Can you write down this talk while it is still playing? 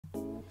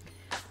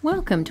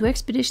Welcome to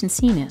Expedition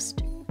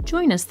Scenist.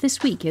 Join us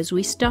this week as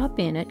we stop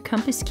in at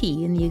Compass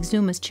Key in the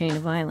Exumas chain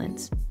of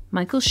islands.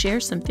 Michael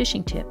shares some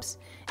fishing tips,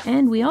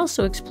 and we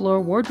also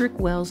explore Waderick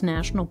Wells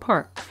National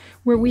Park,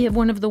 where we have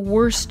one of the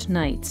worst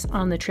nights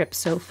on the trip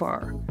so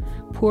far.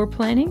 Poor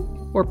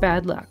planning or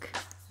bad luck?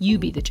 You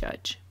be the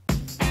judge.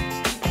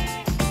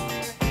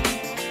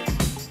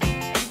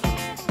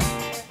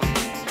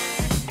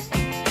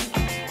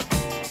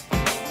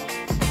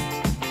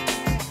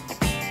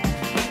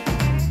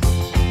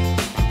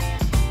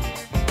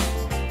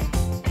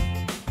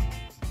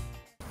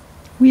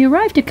 We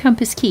arrived at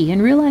Compass Key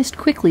and realized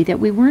quickly that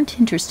we weren't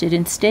interested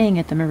in staying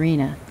at the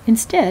marina.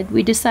 Instead,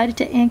 we decided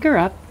to anchor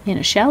up in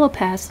a shallow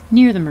pass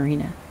near the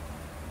marina.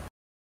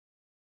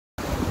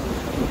 Do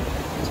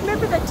you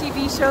remember that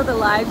TV show, The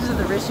Lives of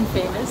the Rich and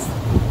Famous?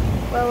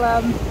 Well,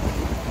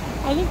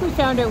 I think we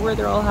found out where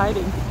they're all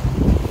hiding.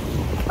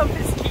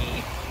 Compass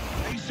Key.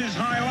 This is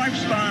High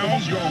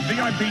Lifestyles, your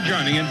VIP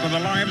journey into the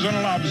lives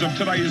and loves of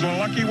today's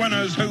lucky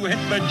winners who hit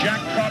the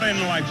jackpot in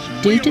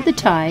life. Due to the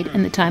tide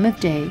and the time of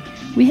day,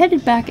 we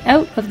headed back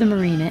out of the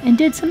marina and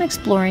did some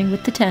exploring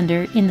with the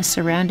tender in the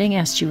surrounding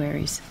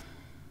estuaries.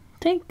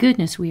 Thank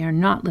goodness we are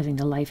not living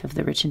the life of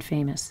the rich and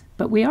famous,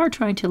 but we are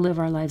trying to live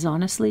our lives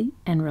honestly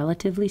and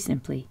relatively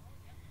simply.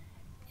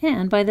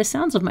 And by the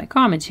sounds of my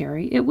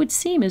commentary, it would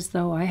seem as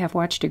though I have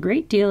watched a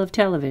great deal of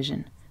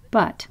television,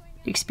 but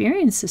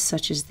experiences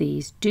such as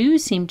these do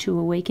seem to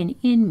awaken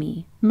in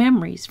me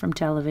memories from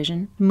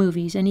television,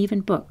 movies, and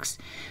even books,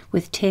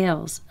 with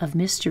tales of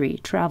mystery,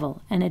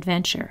 travel, and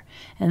adventure,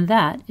 and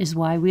that is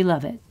why we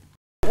love it.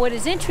 What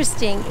is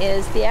interesting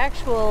is the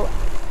actual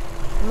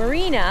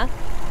marina.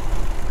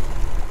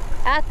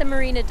 At the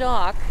marina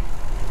dock,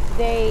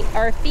 they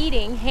are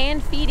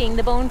hand feeding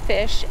the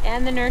bonefish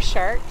and the nurse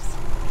sharks,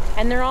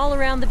 and they're all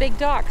around the big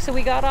dock. So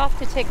we got off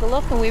to take a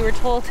look, and we were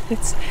told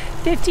it's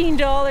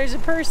 $15 a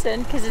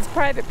person because it's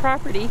private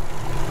property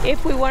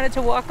if we wanted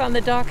to walk on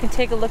the dock and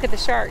take a look at the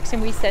sharks,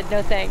 and we said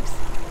no thanks.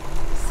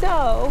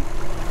 So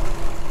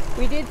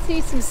we did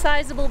see some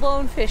sizable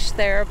bonefish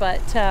there,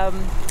 but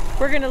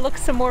we're going to look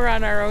some more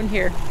on our own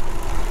here.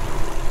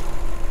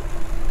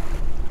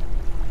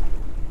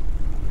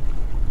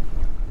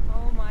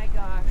 Oh my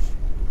gosh.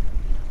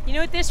 You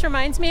know what this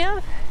reminds me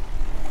of?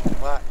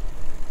 What?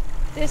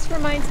 This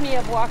reminds me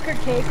of Walker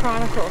Cay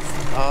Chronicles.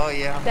 Oh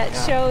yeah. That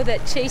show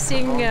that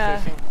chasing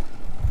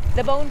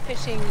the bone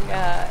fishing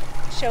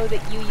show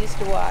that you used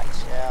to watch.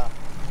 Yeah.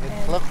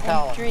 With Flip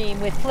Pallet. Dream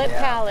with Flip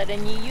Pallet,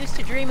 and you used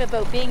to dream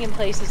about being in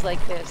places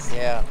like this.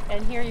 Yeah.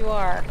 And here you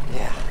are.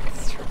 Yeah,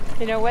 it's true.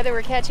 You know, whether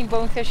we're catching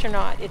bonefish or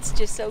not, it's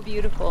just so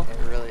beautiful.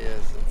 It really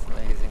is. It's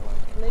amazing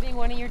looking. Living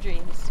one of your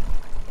dreams.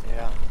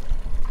 Yeah.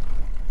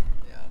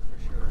 Yeah,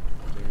 for sure.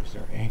 There's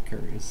our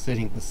anchor is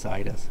sitting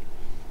beside us.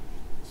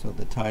 So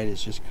the tide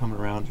is just coming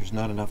around. There's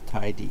not enough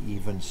tide to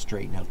even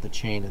straighten out the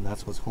chain, and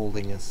that's what's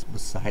holding us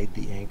beside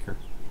the anchor.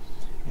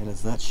 And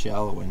it's that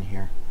shallow in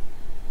here.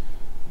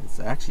 It's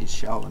actually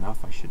shallow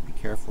enough. I should be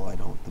careful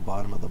the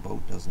bottom of the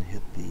boat doesn't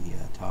hit the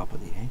top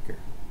of the anchor.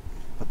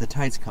 But the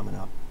tide's coming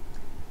up,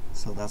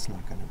 so that's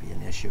not going to be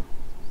an issue.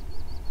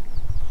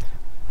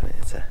 But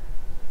it's a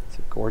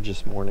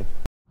gorgeous morning.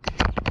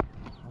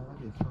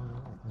 He's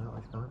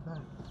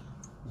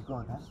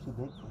going, that's too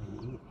big for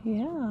me to eat.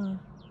 Yeah.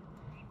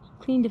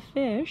 Cleaned a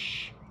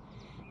fish,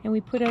 and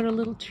we put out a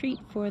little treat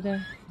for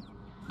the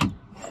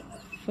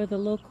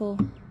local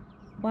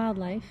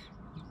wildlife,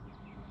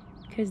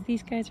 because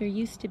these guys are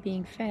used to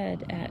being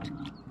fed at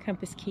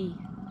Compass Key.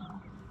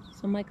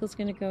 So Michael's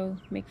gonna go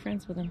make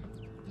friends with them.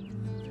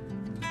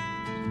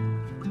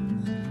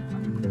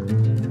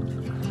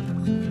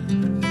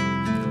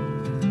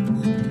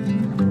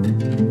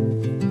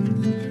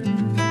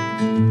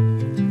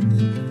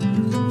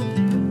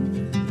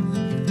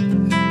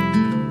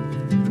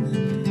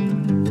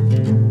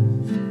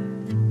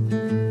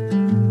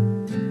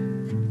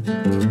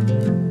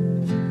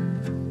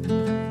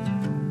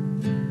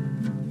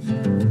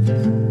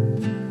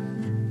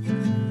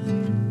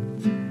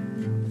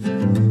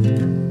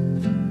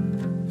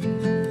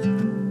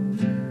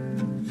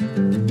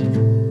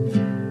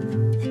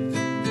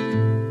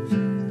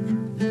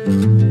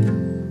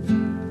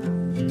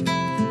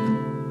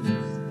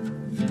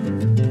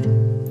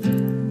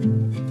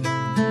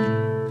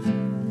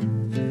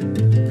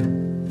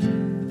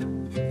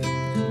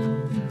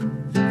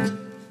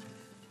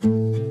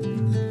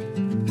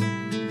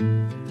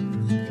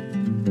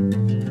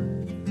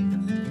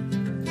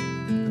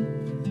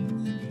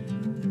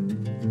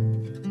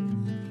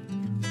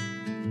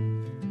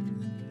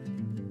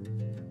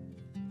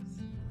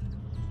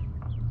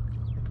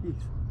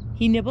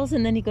 He nibbles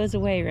and then he goes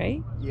away,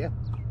 right? Yeah,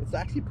 it's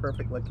actually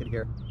perfect. Look at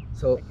here.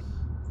 So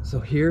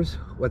here's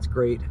what's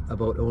great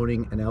about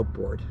owning an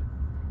outboard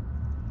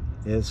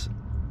is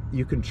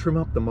you can trim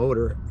up the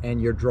motor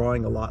and you're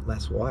drawing a lot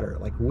less water.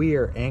 Like we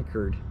are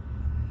anchored,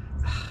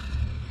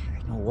 I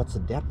don't know what's the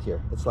depth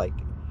here. It's like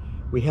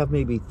we have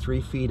maybe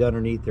 3 feet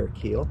underneath their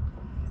keel,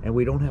 and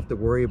we don't have to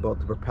worry about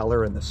the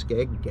propeller and the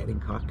skeg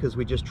getting caught because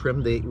we just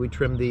trimmed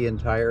the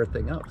entire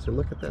thing up. So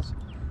look at this.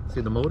 See,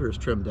 the motor is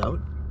trimmed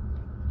out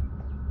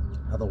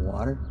of the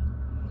water,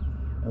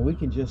 and we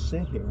can just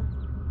sit here.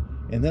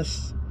 And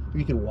this,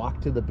 we could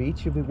walk to the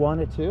beach if we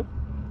wanted to,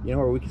 you know,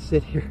 or we could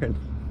sit here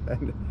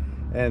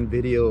and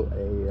video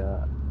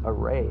a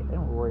ray. I don't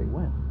know where he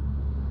went,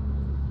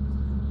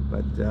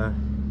 but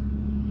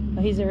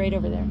oh, he's right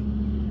over there.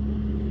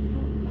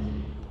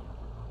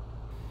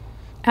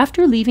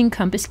 After leaving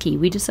Compass Key,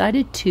 we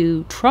decided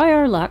to try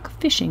our luck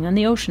fishing on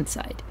the ocean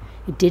side.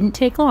 It didn't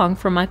take long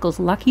for Michael's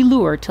lucky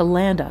lure to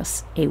land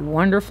us a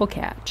wonderful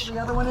catch. The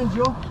other one in,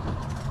 Joe?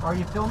 Are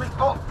you filming?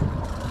 Oh!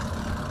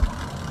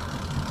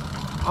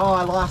 Oh,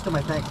 I lost him,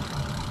 I think.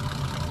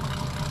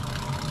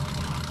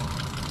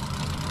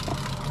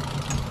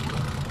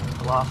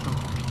 I lost him.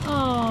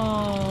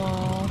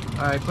 Oh.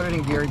 Alright, put it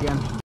in gear again.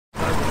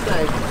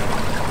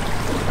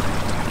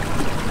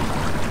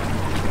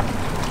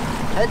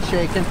 Head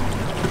shaking.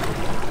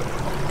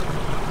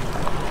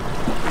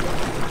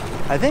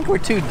 I think we're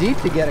too deep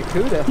to get a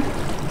cuda.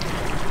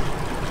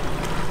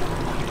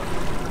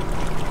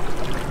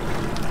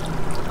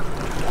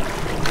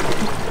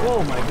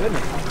 Oh my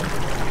goodness.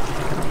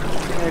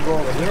 I'm gonna go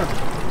over here.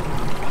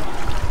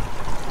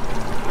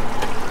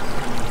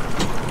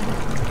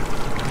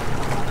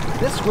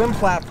 This swim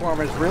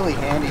platform is really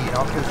handy, you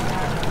know, because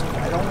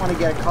I don't want to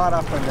get it caught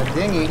up in the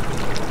dinghy,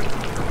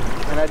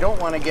 and I don't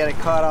want to get it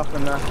caught up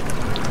in the...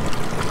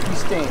 He's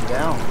staying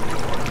down.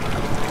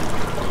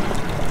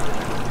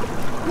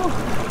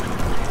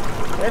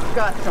 It's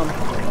got some,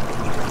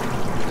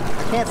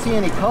 I can't see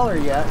any color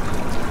yet.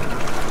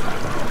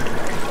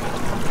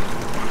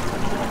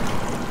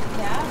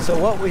 Yeah? So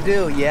what we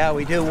do,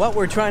 what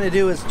we're trying to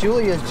do is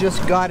Julia's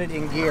just got it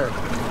in gear.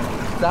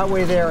 That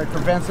way there, it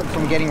prevents it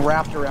from getting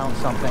wrapped around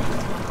something.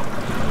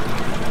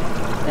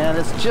 And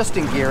it's just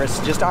in gear, it's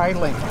just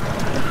idling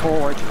and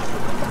forward.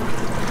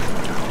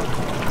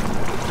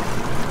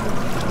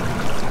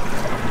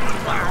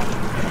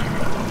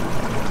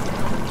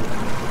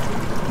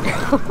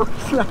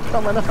 It's not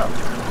coming up. I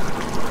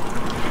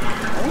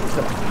think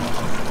so.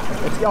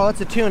 It's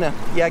a tuna.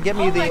 Yeah, get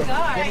me the.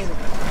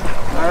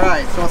 All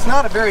right, so it's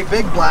not a very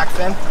big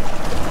blackfin,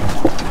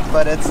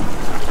 but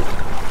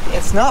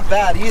it's not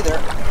bad either.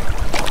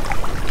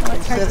 Oh,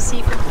 it's hard to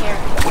see from here.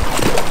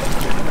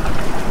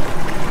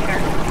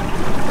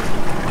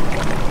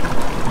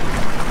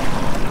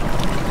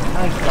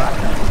 Nice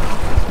blackfin.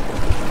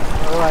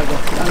 All right,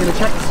 I'm gonna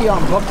check to see how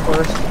I'm hooked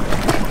first.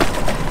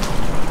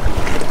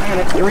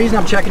 The reason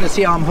I'm checking to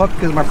see how I'm hooked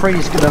because I'm afraid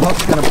the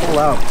hook's gonna pull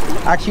out.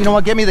 Actually, you know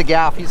what? Give me the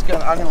gaff. I'm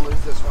gonna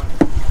lose this one.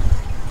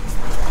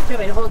 Do you want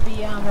me to hold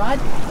the rod?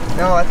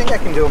 No, I think I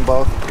can do them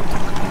both.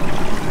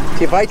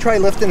 See, if I try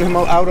lifting him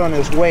out on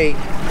his weight,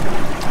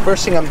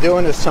 first thing I'm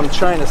doing is I'm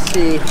trying to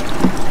see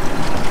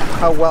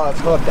how well it's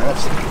hooked. And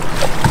it's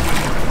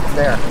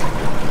there.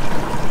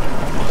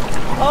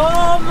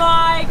 Oh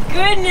my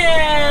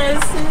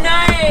goodness!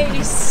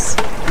 Nice.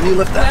 Can you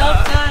lift that?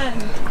 Well done.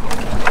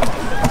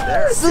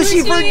 There.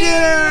 Sushi for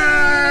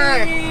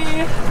dinner!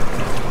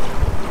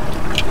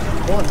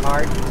 Pulling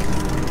hard.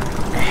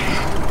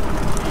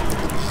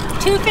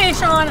 2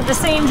 fish on at the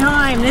same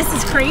time. This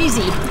is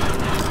crazy.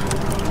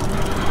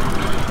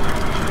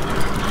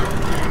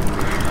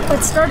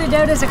 What started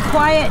out as a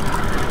quiet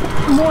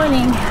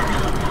morning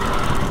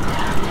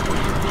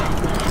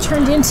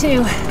turned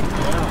into,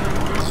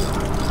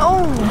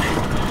 oh,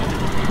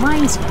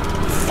 mine's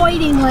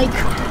fighting like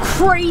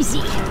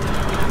crazy.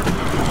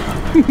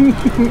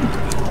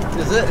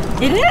 Is it?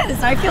 It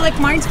is. I feel like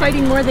mine's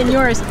fighting more than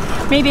yours.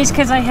 Maybe it's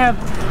because I have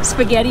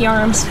spaghetti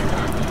arms.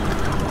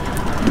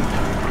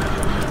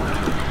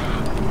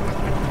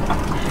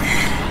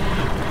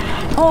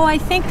 Oh, I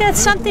think that's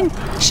something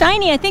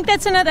shiny. I think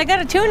that's another. I got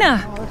a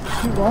tuna. Oh,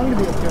 that's too long to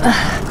be a tuna.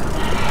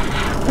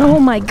 Oh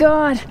my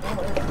God.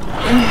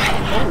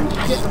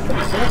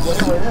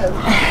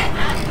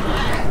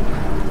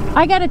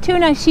 I got a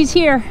tuna. She's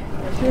here.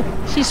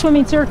 She's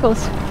swimming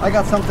circles. I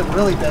got something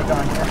really big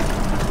on here.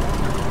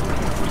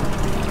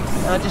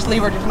 Just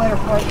leave her. Just let her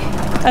fight.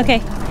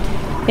 Okay.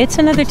 It's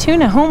another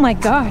tuna. Oh my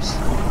gosh.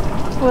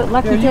 What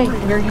lucky day.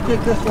 Here, you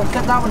take this one.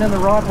 Set that one in the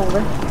rod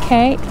holder.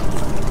 Okay.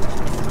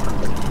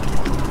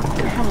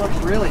 This one looks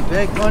really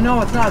big. Oh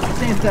no, it's not. It's the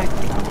same thing.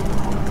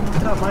 I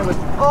thought mine was.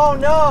 Oh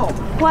no!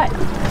 What?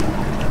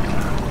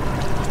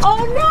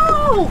 Oh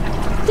no!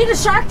 Did a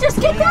shark just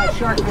get that? The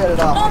shark got it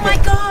off. Oh my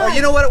God! Oh,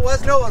 you know what it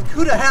was? No,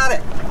 Kuda had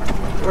it.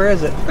 Where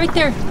is it? Right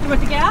there. You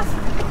want the gaff?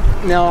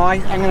 No,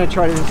 I'm going to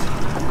try to just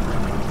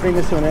bring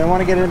this one in. I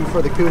want to get it in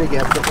before the Kuda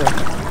gets it there.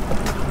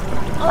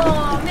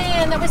 Oh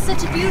man, that was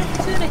such a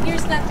beautiful tuna.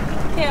 Here's that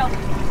tail.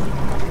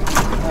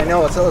 I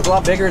know, it's a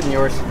lot bigger than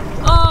yours.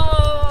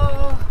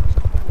 Oh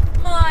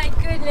my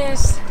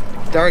goodness.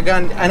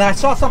 Dargun. And I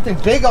saw something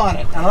big on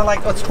it. And I'm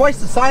like, oh, it's twice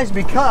the size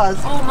because...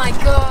 Oh my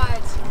God.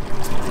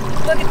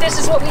 Look at this,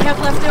 is what we have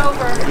left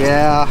over.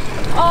 Yeah.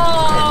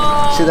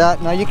 Oh. See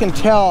that? Now you can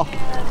tell.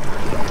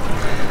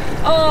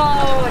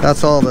 Oh.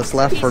 That's all that's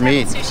left for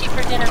me. Sushi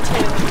for dinner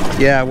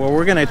too. Yeah, well,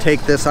 we're going to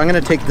take this. I'm going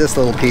to take this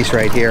little piece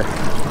right here.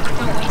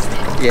 Don't waste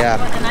it. Yeah.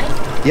 You want the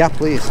knife? Yeah,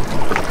 please.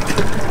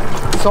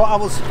 So I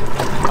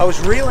was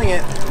reeling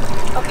it.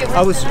 Okay,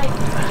 where's the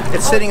knife?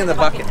 It's sitting in the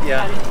bucket.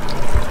 Yeah.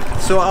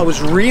 So I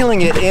was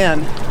reeling it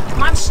in.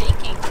 I'm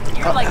shaking.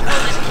 You're like, oh,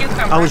 this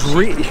cucumber.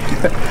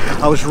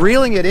 I was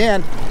reeling it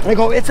in, and I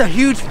go, it's a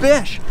huge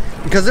fish,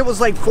 because it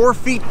was like 4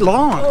 feet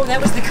long. Oh,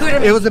 that was the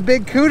cuda. It was a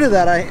big cuda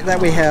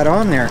that we had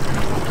on there.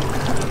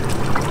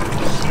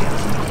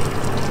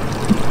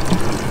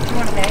 You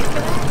want a bag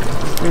for that?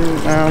 Put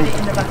it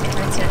in the bucket.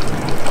 That's it.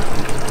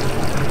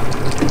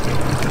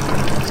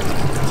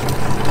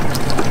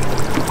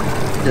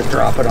 Just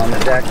drop it on the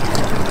deck.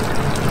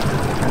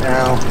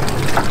 Now,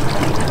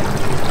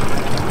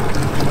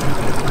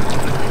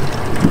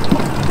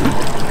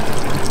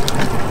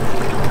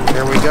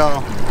 there we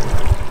go.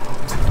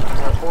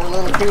 Our poor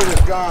little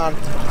tuna's gone.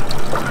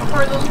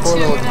 Poor little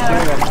tuna.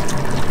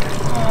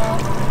 Oh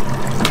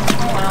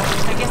well,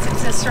 I guess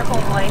it's a circle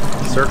of life.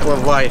 Circle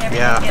of life, Everything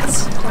yeah.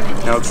 gets what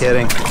it No needs.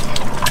 kidding.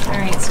 All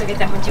right, so get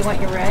that one. Do you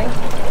want your rag?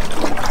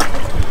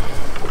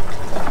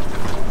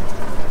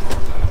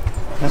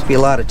 Must be a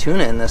lot of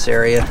tuna in this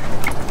area.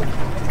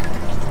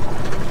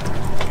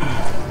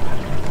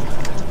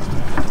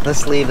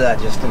 Let's leave that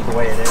just the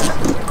way it is.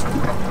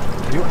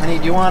 Honey,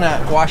 do you want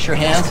to wash your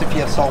hands if you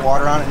have salt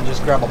water on it and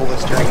just grab a hold of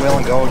the steering wheel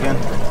and go again?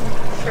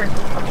 Sure.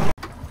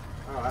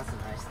 Oh, that's a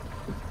nice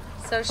thing.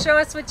 So show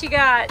us what you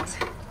got. It's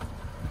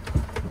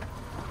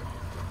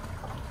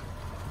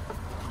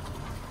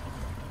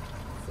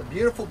a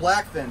beautiful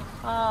blackfin.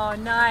 Oh,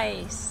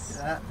 nice.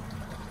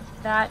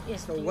 That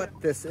is So beautiful.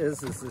 what this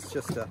is it's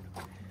just a,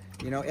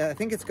 you know, I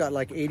think it's got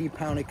like 80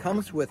 pound. It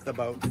comes with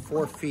about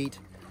 4 feet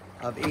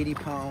of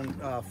 80-pound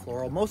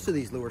floral. Most of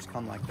these lures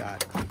come like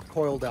that,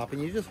 coiled up,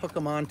 and you just hook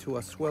them onto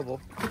a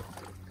swivel.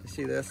 You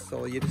see this?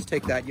 So you just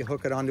take that, you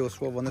hook it onto a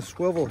swivel, and the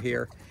swivel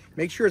here,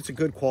 make sure it's a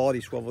good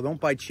quality swivel.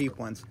 Don't buy cheap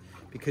ones,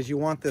 because you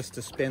want this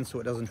to spin so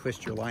it doesn't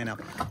twist your line up.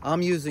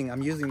 I'm using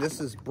this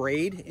is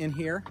braid in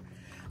here,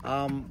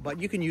 but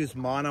you can use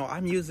mono. I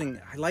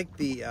like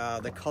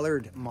the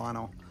colored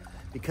mono,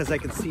 because I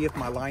can see if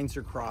my lines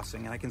are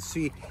crossing, and I can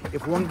see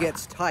if one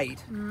gets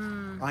tight.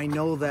 I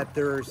know that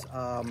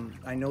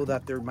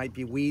there might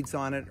be weeds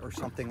on it or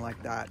something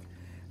like that.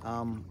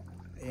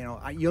 You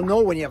know, you'll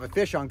know when you have a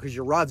fish on because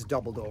your rod's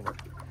doubled over.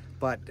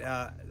 But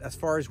as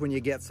far as when you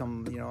get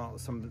some, you know,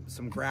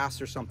 some grass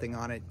or something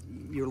on it,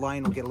 your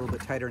line will get a little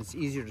bit tighter, and it's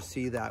easier to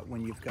see that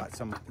when you've got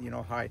some, you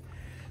know,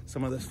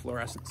 some of this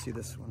fluorescent. See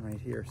this one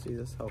right here? See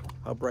this?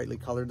 How brightly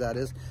colored that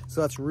is? So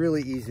that's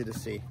really easy to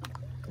see.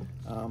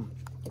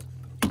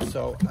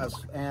 So as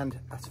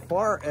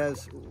far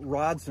as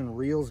rods and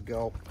reels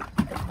go,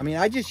 I mean,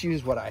 I just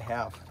use what I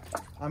have.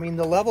 I mean,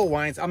 the level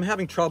winds, I'm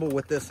having trouble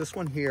with this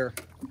one here,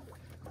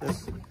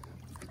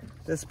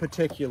 this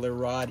particular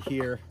rod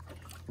here,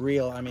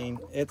 reel. I mean,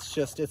 it's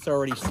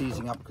already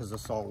seizing up because of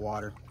salt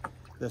water.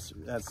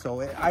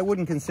 So I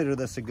wouldn't consider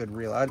this a good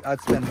reel.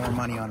 I'd spend more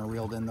money on a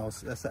reel than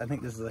those. I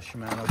think this is a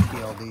Shimano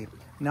TLD.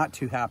 Not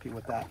too happy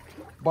with that.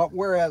 But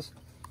whereas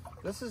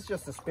this is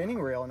just a spinning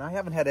reel, and I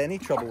haven't had any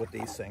trouble with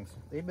these things.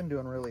 They've been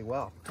doing really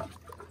well.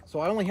 So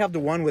I only have the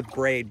one with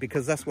braid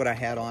because that's what I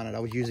had on it. I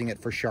was using it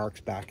for sharks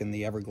back in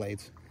the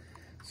Everglades.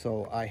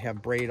 So I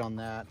have braid on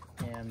that,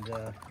 and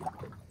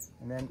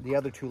then the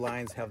other two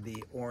lines have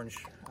the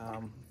orange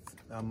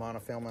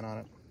monofilament on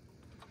it.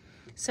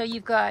 So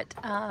you've got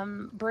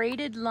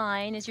braided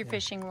line is your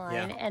fishing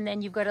line, and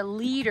then you've got a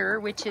leader,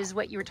 which is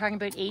what you were talking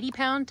about,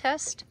 80-pound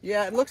test?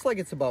 Yeah, it looks like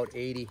it's about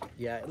 80.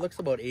 Yeah, it looks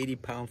about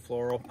 80-pound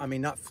floral. I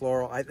mean, not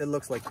floral. It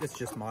looks like it's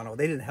just mono.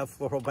 They didn't have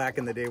floral back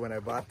in the day when I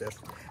bought this,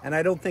 and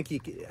I don't think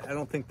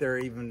they're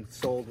even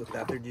sold with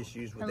that. They're just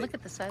used with. And look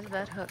at the size of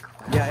that hook.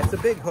 Wow. Yeah, it's a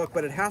big hook,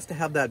 but it has to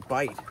have that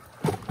bite.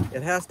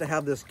 It has to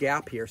have this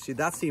gap here. See,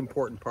 that's the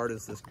important part,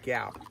 is this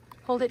gap.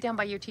 Hold it down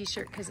by your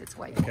t-shirt because it's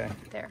white. Okay.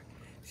 There.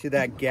 See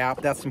that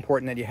gap? That's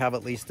important, that you have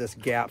at least this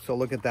gap. So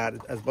look at that.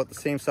 It's about the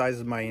same size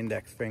as my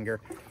index finger.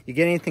 You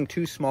get anything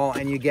too small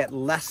and you get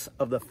less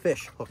of the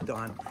fish hooked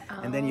on.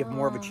 And then you have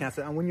more of a chance.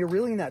 And when you're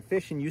reeling that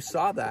fish, and you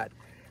saw that,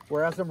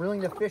 whereas I'm reeling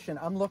the fish and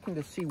I'm looking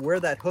to see where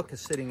that hook is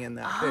sitting in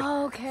that fish.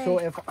 Okay. So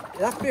if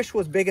that fish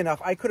was big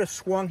enough, I could have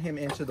swung him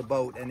into the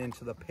boat and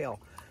into the pail.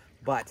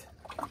 But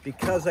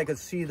because I could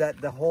see that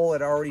the hole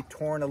had already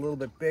torn a little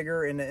bit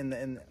bigger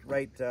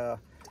right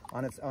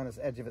on its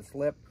edge of its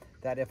lip,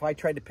 that if I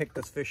tried to pick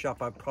this fish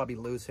up, I'd probably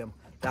lose him.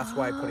 That's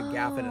why I put a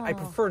gaff in it. I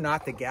prefer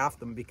not to gaff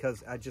them,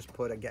 because I just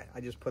put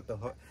the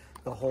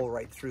hole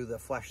right through the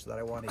flesh that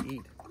I want to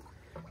eat.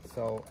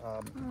 So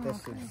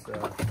this is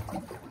the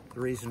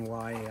reason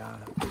why,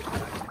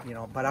 you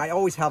know. But I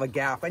always have a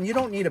gaff, and you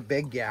don't need a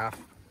big gaff.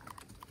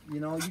 You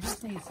know, you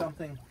just need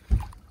something.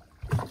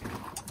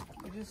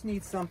 You just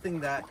need something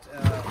that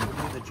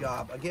will do the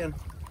job. Again,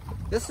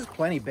 this is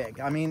plenty big.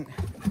 I mean,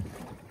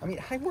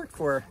 I worked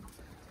for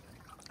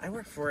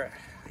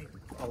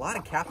a lot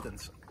of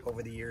captains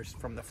over the years,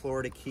 from the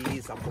Florida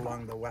Keys up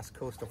along the west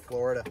coast of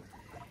Florida,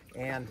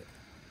 and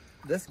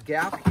this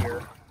gap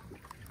here,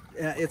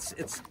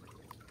 it's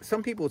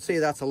some people would say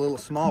that's a little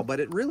small,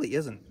 but it really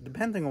isn't,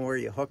 depending on where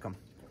you hook them.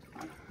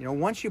 You know,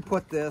 once you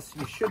put this,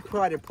 you should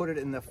try to put it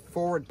in the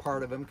forward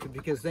part of him,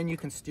 because then you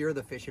can steer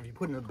the fish. If you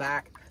put it in the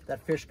back, that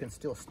fish can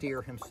still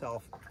steer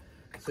himself.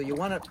 So you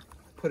want to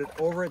put it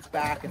over its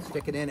back and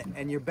stick it in it.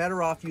 And you're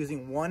better off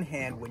using one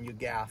hand when you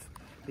gaff,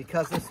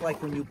 because it's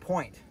like when you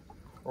point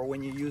or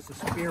when you use a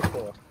spear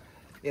pole.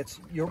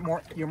 You're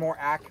more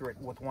accurate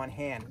with one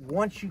hand.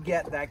 Once you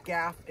get that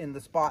gaff in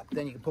the spot,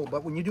 then you can pull.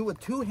 But when you do it with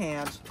two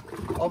hands,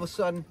 all of a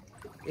sudden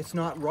it's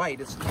not right.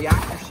 The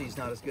accuracy is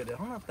not as good. I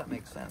don't know if that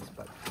makes sense,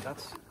 but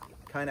that's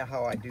kind of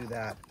how I do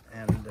that.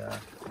 And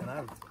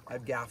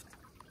I've gaffed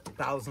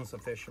thousands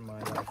of fish in my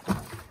life,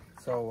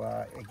 so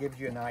it gives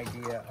you an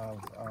idea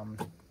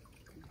of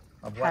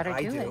what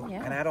I do.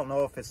 Yeah. And I don't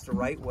know if it's the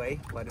right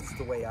way, but it's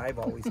the way I've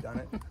always done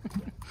it.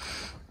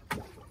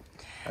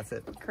 That's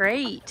it.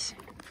 Great.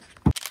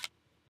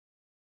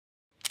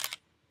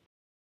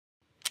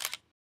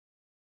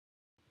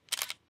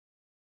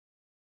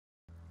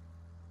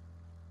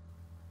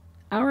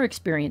 Our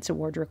experience at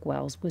Waderick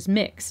Wells was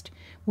mixed.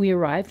 We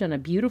arrived on a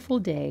beautiful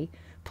day,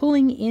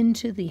 pulling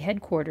into the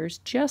headquarters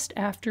just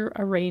after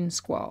a rain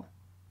squall.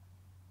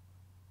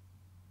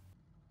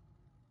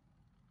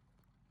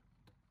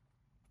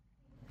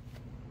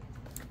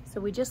 So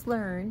we just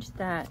learned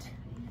that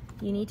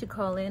you need to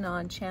call in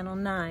on channel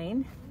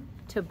 9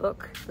 to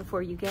book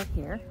before you get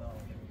here,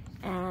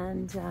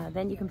 and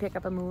then you can pick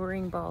up a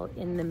mooring ball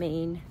in the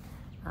main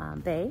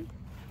bay.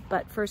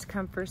 But first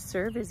come, first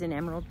serve is in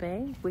Emerald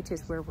Bay, which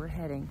is where we're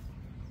heading.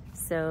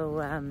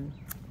 So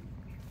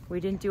we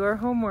didn't do our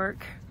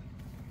homework.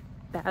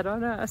 Bad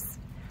on us.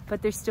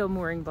 But there's still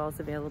mooring balls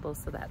available,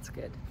 so that's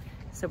good.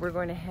 So we're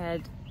going to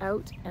head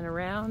out and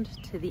around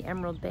to the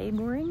Emerald Bay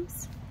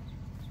moorings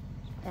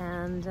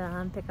and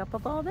pick up a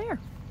ball there.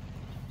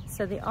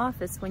 So the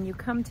office, when you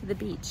come to the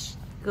beach,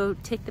 go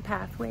take the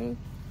pathway,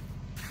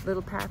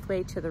 little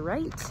pathway to the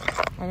right,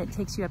 and it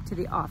takes you up to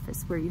the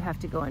office where you have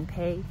to go and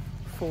pay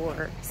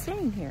for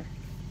staying here.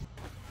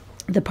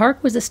 The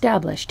park was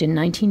established in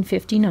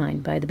 1959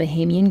 by the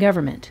Bahamian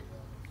government.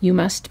 You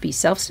must be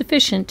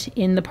self-sufficient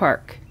in the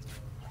park.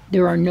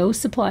 There are no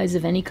supplies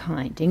of any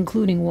kind,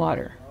 including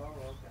water.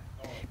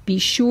 Be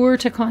sure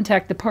to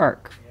contact the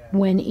park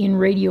when in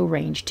radio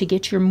range to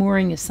get your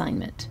mooring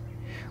assignment.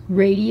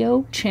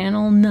 Radio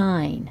channel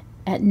 9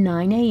 at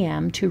 9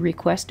 a.m. to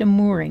request a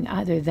mooring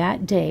either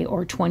that day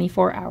or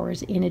 24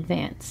 hours in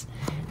advance.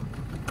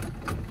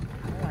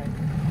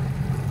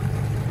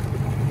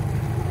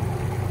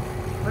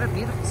 What a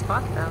beautiful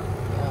spot, though.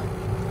 Yeah.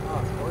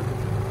 Oh, it's gorgeous.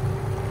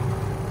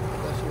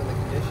 Especially when the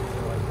conditions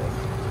are like this.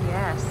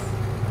 Yes.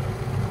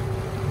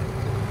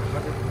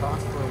 What did it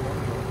cost for a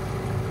mooring boat?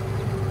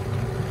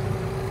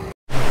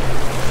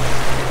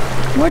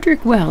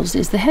 Waderick Wells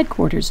is the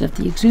headquarters of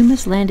the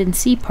Exumas Land and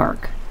Sea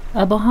Park,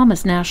 a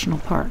Bahamas national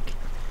park.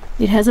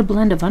 It has a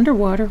blend of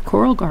underwater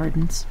coral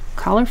gardens,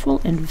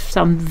 colorful and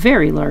some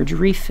very large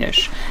reef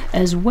fish,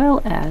 as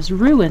well as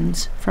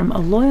ruins from a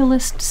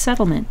loyalist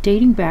settlement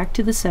dating back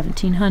to the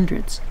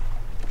 1700s.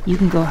 You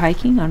can go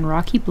hiking on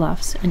rocky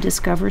bluffs and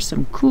discover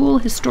some cool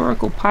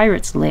historical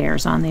pirates'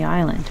 lairs on the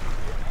island.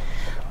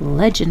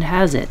 Legend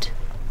has it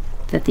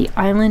that the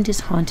island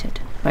is haunted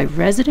by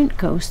resident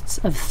ghosts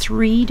of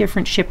 3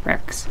 different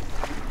shipwrecks.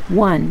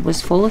 One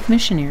was full of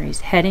missionaries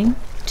heading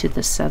to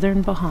the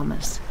southern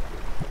Bahamas.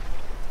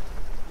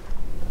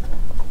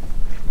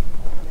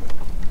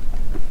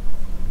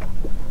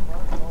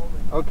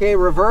 Okay,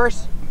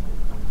 reverse.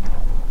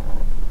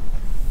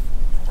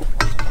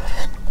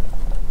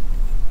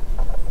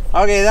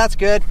 Okay, that's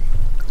good.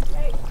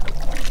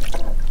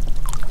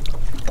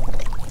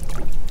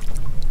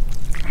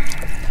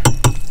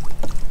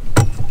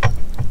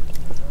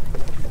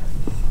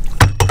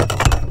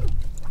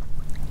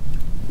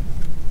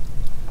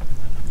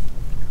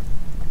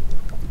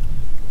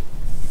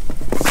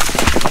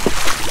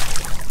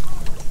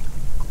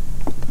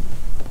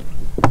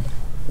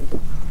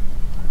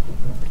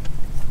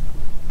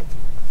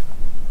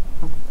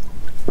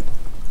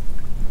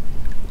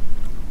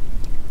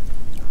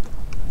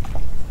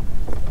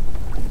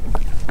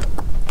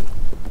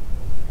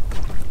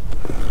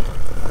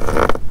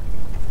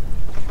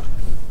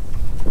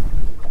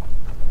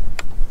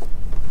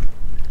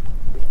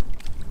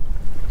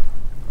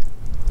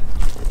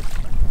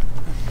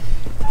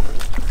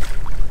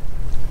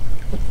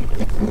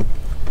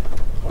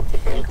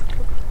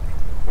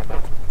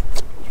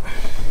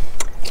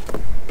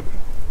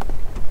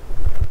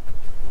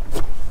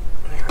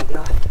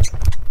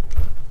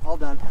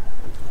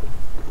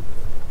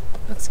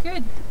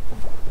 Good.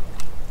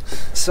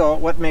 So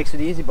what makes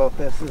it easy about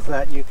this is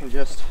that you can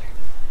just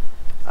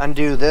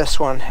undo this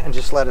one and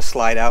just let it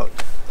slide out.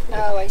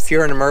 Oh, I see. If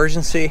you're in an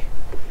emergency,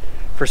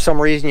 for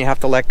some reason you have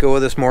to let go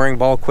of this mooring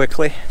ball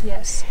quickly.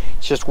 Yes.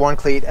 It's just one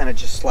cleat and it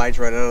just slides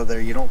right out of there.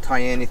 You don't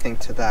tie anything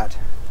to that.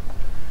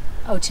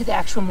 Oh, to the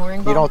actual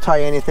mooring ball? You don't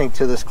tie anything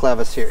to this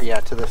clevis here. Yeah,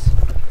 to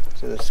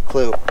this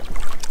clue.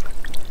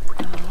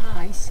 Ah,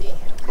 I see.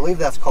 I believe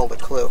that's called a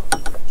clue.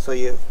 So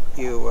you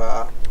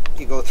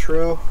go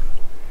through,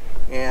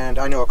 and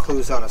I know a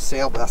clue's on a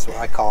sail, but that's what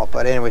I call it.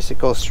 But anyways, it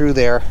goes through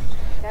there.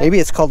 Okay. Maybe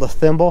it's called a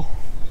thimble.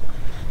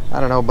 I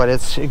don't know, but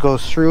it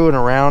goes through and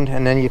around,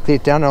 and then you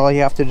cleat it down, and all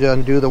you have to do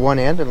undo the one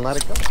end and let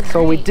it go. Great.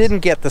 So we didn't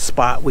get the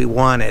spot we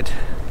wanted.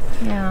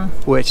 Yeah.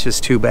 Which is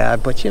too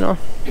bad, but you know,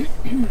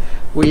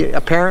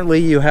 apparently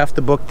you have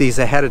to book these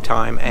ahead of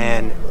time,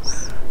 and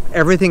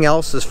everything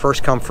else is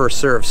first come first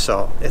serve,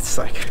 so it's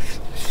like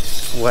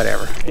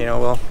whatever, you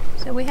know. Well,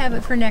 so we have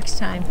it for next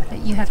time that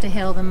you have to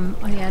hail them,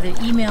 or you have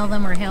to email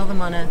them or hail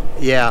them on a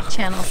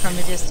channel from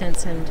a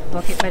distance and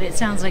book it. But it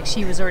sounds like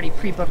she was already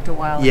pre-booked a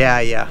while ago.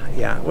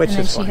 Yeah, which and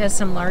then is she fine. has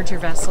some larger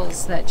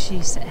vessels that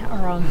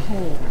are on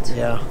hold.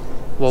 Yeah,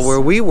 well, where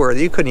we were,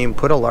 you couldn't even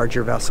put a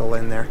larger vessel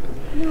in there.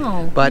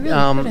 No, but you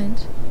really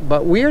couldn't.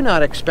 But we're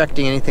not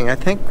expecting anything. I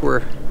think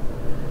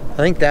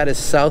that is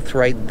south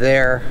right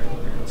there.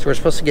 So we're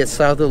supposed to get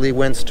southerly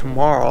winds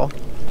tomorrow,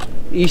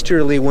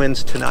 easterly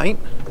winds tonight,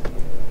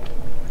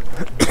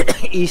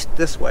 east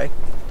this way.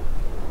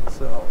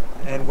 So,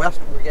 and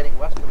west, we're getting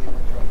westerly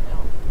winds right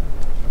now.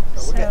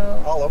 So we're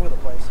getting all over the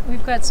place.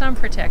 We've got some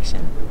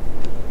protection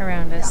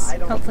around us.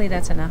 Yeah, hopefully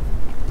that's enough.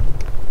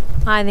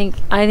 I think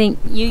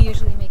you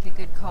usually make a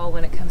good call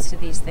when it comes to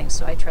these things,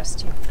 so I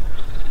trust you.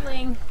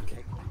 Bling.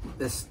 Okay,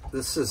 this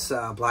is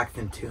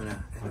blackfin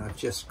tuna, and I've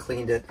just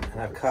cleaned it,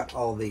 and I've cut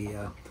all the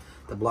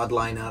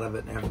bloodline out of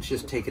it, and I've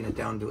just taken it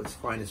down to its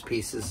finest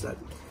pieces. That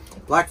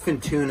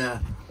blackfin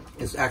tuna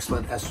is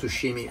excellent as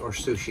sashimi or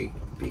sushi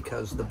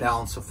because the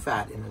balance of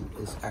fat in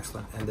it is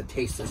excellent, and the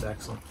taste is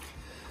excellent.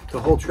 The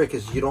whole trick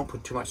is you don't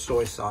put too much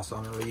soy sauce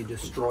on it, or you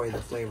destroy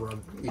the flavor.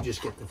 You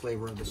just get the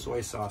flavor of the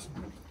soy sauce.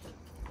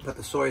 But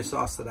the soy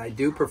sauce that I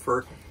do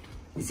prefer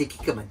is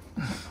kikkoman.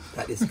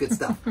 That is good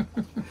stuff.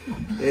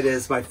 It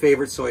is my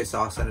favorite soy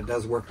sauce, and it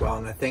does work well.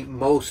 And I think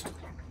most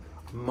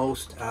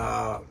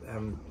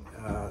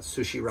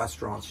sushi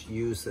restaurants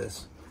use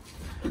this.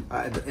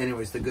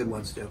 Anyways, the good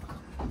ones do.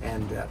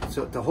 And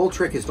so the whole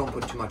trick is don't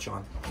put too much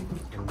on,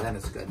 and then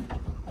it's good.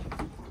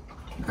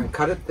 And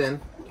cut it thin.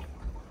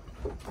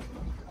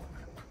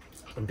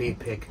 And be a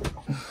pig.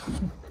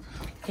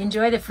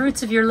 Enjoy the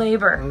fruits of your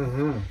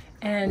labor.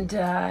 And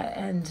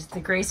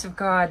the grace of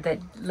God that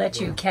let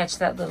you catch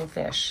that little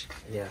fish.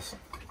 Yes.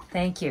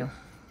 Thank you.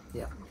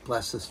 Yeah.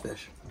 Bless this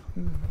fish.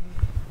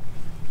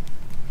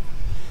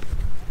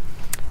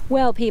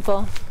 Well,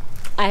 people,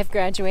 I have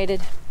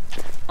graduated.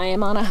 I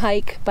am on a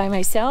hike by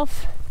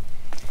myself.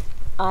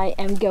 I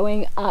am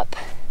going up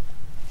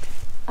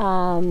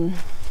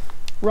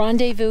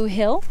Rendezvous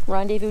Hill,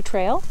 Rendezvous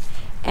Trail,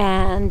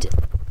 and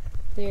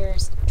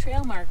there's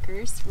trail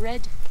markers,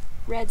 red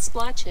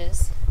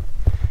splotches,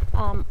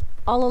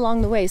 all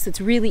along the way, so it's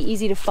really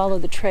easy to follow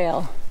the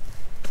trail.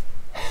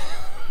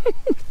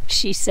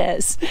 She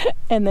says.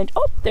 And then,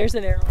 oh, there's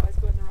an arrow. I was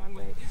going the wrong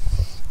way.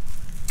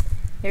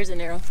 There's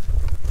an arrow.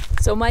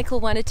 So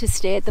Michael wanted to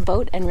stay at the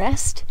boat and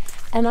rest,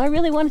 and I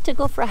really wanted to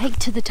go for a hike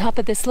to the top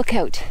of this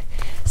lookout.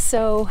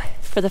 So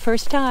for the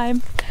first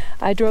time,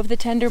 I drove the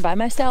tender by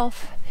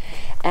myself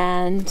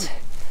and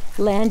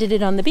landed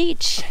it on the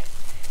beach,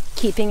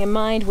 keeping in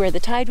mind where the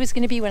tide was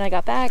going to be when I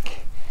got back,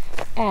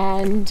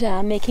 and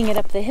making it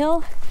up the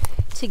hill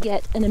to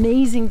get an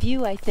amazing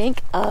view, I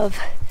think, of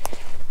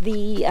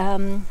the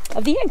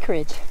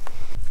anchorage.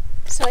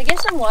 So I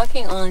guess I'm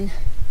walking on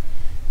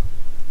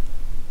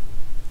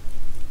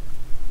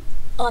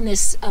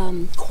this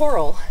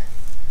coral,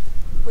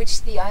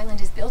 which the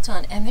island is built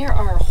on, and there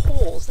are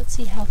holes. Let's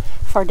see how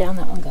far down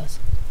that one goes.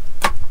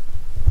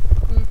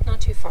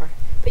 Not too far,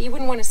 but you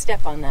wouldn't want to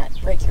step on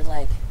that, break your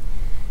leg.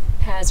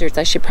 Hazards.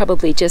 I should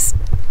probably just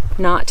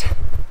not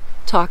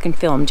talk and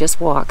film, just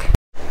walk.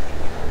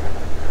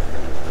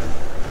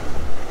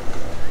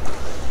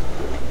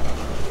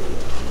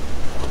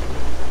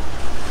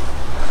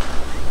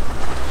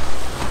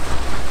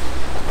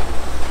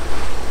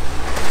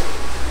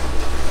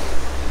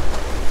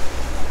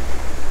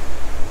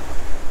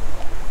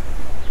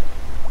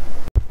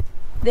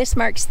 This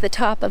marks the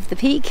top of the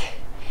peak,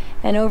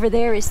 and over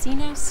there is Sea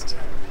Nest.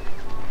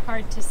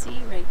 Hard to see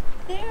right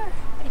there,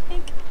 I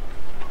think.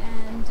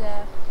 And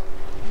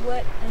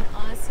what an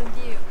awesome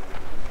view.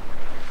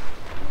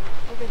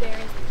 Over there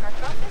is the park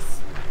office,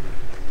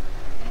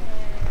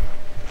 and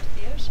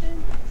the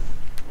ocean.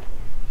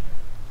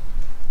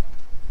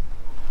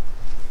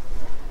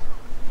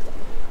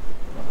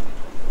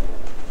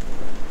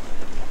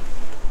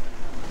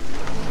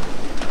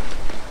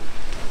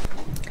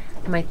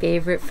 My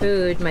favorite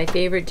food, my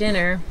favorite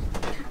dinner.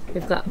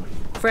 We've got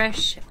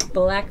fresh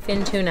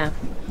blackfin tuna,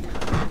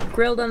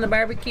 grilled on the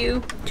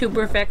barbecue to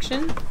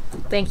perfection.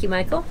 Thank you,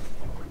 Michael.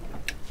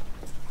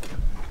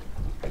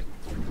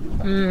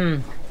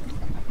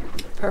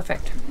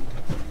 Perfect.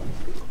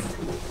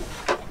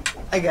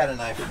 I got a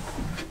knife.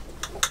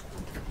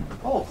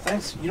 Oh,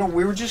 thanks. You know,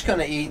 we were just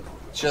gonna eat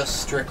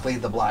just strictly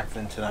the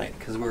blackfin tonight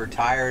because we were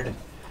tired.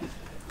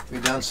 We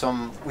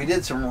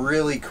did some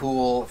really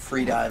cool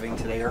free diving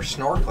today, or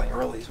snorkeling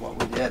really is what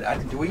we did.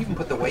 Do we even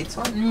put the weights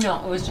on? No,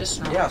 it was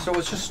just snorkeling. Yeah, so it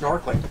was just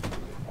snorkeling.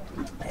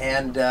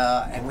 And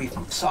we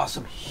saw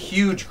some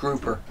huge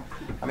grouper.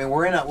 I mean,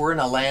 we're in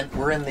the Land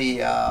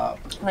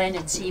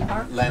and Sea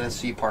Park. Land and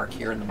Sea Park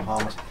here in the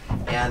Bahamas,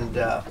 and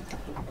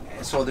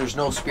so there's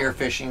no spear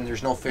fishing,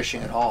 there's no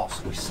fishing at all.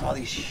 So we saw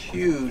these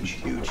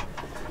huge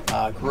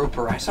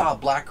grouper. I saw a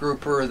black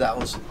grouper that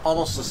was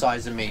almost the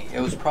size of me. It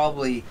was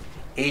probably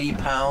 80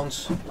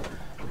 pounds,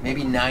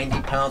 maybe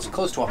 90 pounds,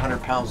 close to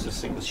 100 pounds.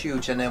 This thing was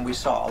huge. And then we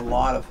saw a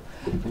lot of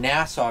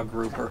Nassau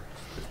grouper.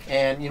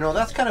 And you know,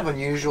 that's kind of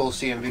unusual to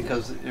see them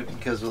because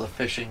of the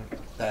fishing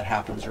that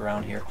happens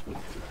around here.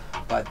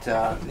 But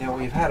you know,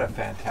 we've had a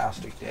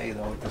fantastic day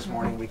though. This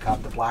morning we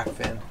caught the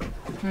blackfin.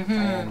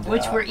 And,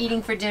 which we're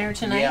eating for dinner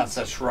tonight. Yes,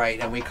 that's right.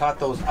 And we caught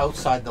those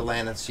outside the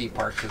Land and Sea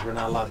Park because we're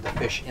not allowed to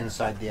fish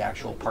inside the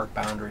actual park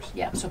boundaries.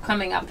 Yeah, so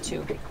coming up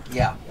too.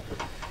 Yeah.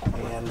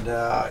 And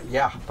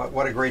yeah, but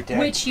what a great day.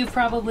 Which you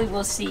probably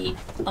will see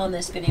on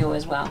this video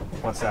as well.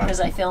 What's that?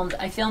 Because I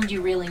filmed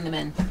you reeling them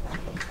in.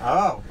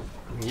 Oh,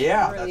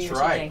 yeah, Earlier that's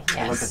right.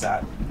 today, yes. Look at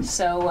that.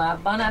 So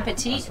bon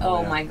appetit.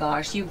 Oh my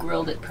gosh, you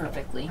grilled it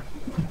perfectly.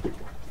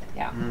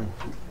 Yeah.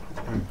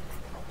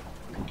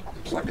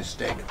 It's like a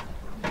steak.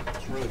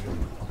 It's really good.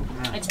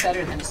 It's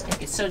better than a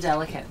steak. It's so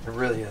delicate. It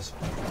really is.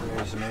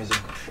 It is amazing.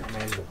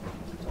 Amazing.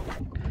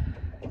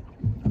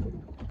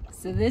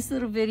 So this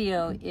little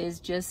video is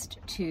just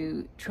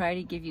to try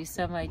to give you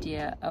some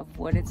idea of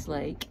what it's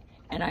like.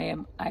 And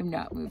I'm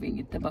not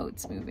moving, the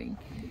boat's moving.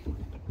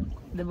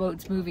 The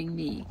boat's moving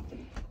me.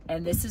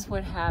 And this is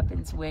what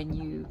happens when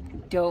you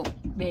don't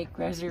make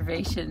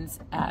reservations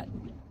at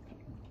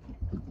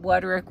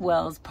Waderick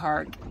Wells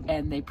Park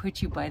and they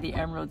put you by the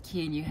Emerald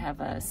Key and you have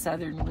a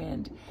southern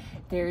wind.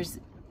 There's,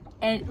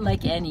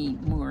 like any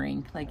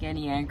mooring, like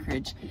any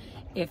anchorage,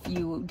 if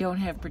you don't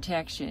have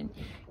protection,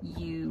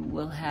 you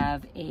will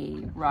have a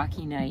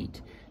rocky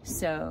night.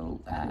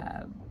 So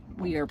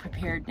we are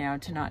prepared now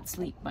to not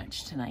sleep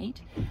much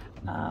tonight.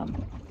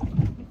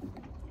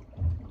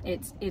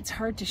 It's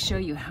hard to show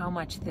you how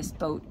much this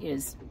boat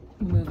is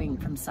moving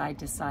from side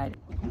to side.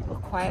 We're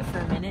quiet for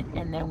a minute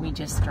and then we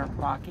just start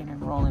rocking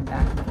and rolling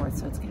back and forth,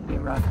 so it's going to be a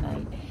rough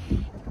night.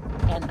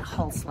 And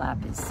hull slap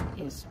is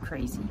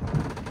crazy.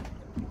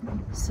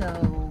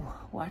 So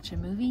watch a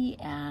movie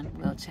and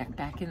we'll check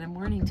back in the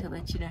morning to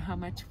let you know how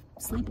much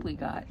sleep we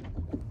got.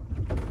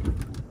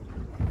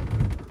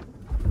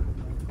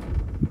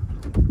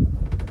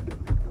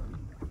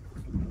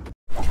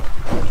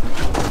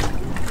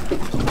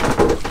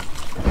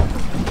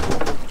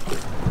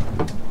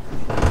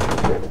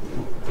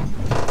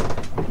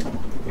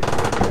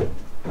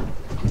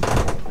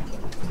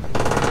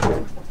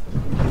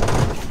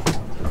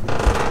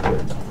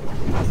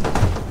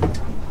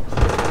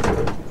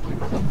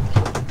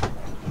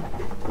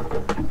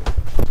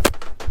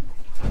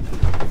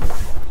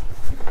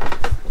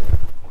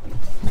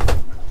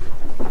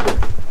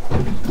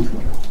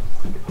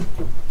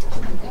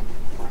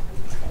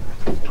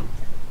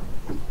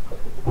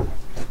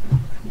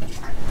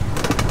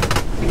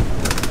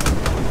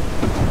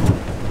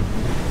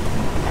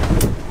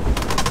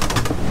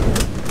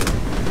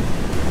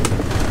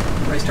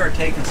 Start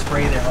taking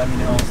spray there, let me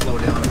know, slow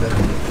down a bit.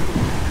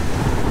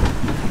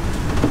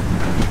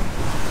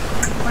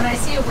 When I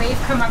see a wave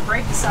come up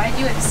right beside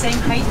you at the same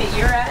height that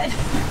you're at,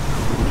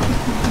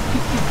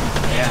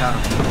 yeah,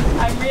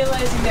 I'm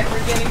realizing that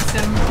we're getting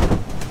some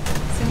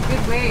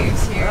good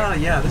waves here. Oh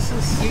yeah, this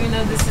is... Even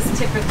though this is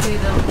typically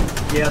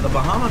Yeah, the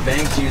Bahama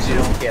banks usually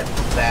don't get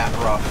that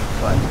rough,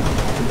 but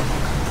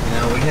you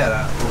know, we had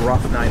a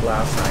rough night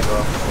last night.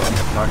 Well,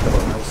 talked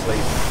about no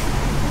sleep.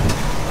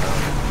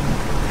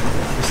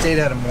 We stayed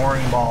at a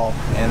mooring ball,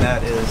 and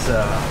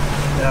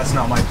that's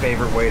not my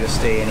favorite way to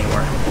stay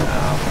anywhere.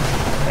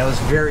 It was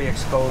very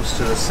exposed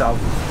to the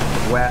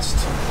southwest.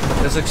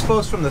 It was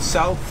exposed from the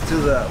south to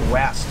the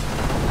west,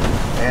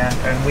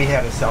 and we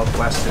had a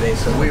southwest today,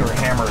 so we were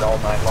hammered all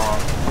night long.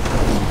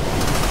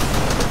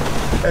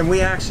 And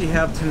we actually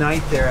have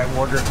tonight there at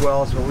Waderick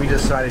Wells, but we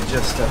decided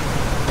just to,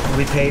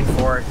 we paid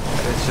for it.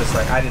 It's just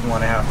like, I didn't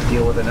want to have to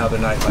deal with another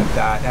night like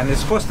that. And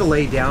it's supposed to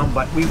lay down,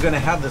 but we're going to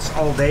have this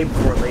all day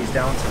before it lays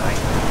down tonight.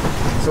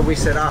 So we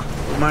said,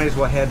 we might as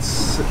well head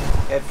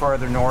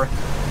farther north.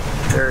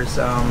 There's,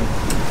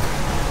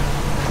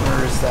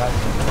 where is that?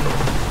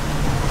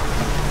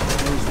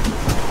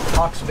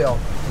 Hawksbill.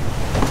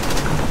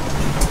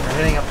 We're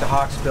heading up to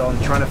Hawksbill and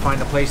trying to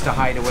find a place to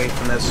hide away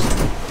from this.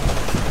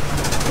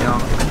 You know,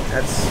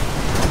 that's...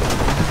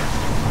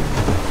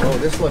 Oh,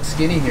 this looks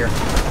skinny here.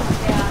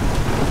 Yeah.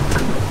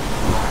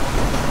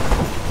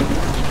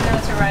 Even though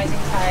it's a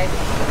rising tide.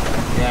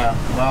 Yeah,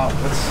 well,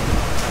 let's...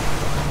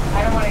 I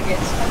don't want to get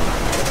stuck.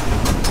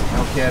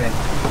 No kidding.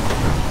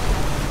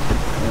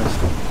 Yes.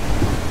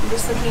 I'm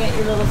just looking at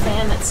your little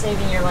fan that's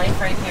saving your life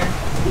right here.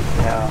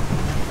 Yeah.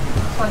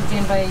 Plugged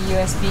in by a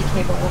USB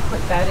cable. We'll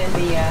put that in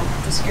the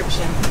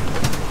description.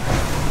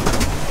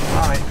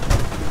 All right.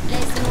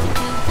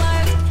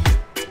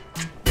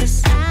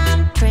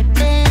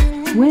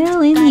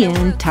 Well, in the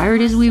end,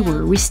 tired as we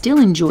were, we still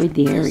enjoyed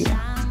the area.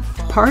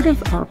 Part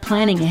of our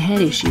planning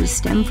ahead issues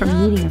stem from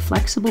needing a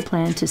flexible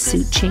plan to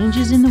suit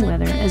changes in the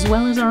weather as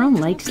well as our own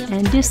likes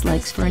and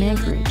dislikes for an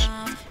anchorage.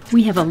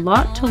 We have a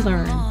lot to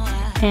learn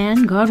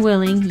and, God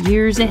willing,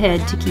 years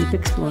ahead to keep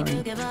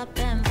exploring.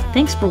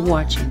 Thanks for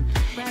watching.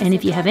 And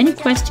if you have any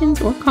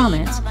questions or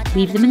comments,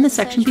 leave them in the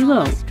section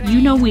below.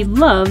 You know we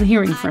love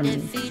hearing from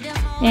you.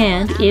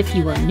 And if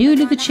you are new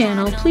to the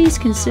channel, please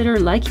consider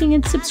liking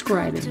and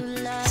subscribing.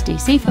 Stay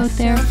safe out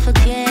there.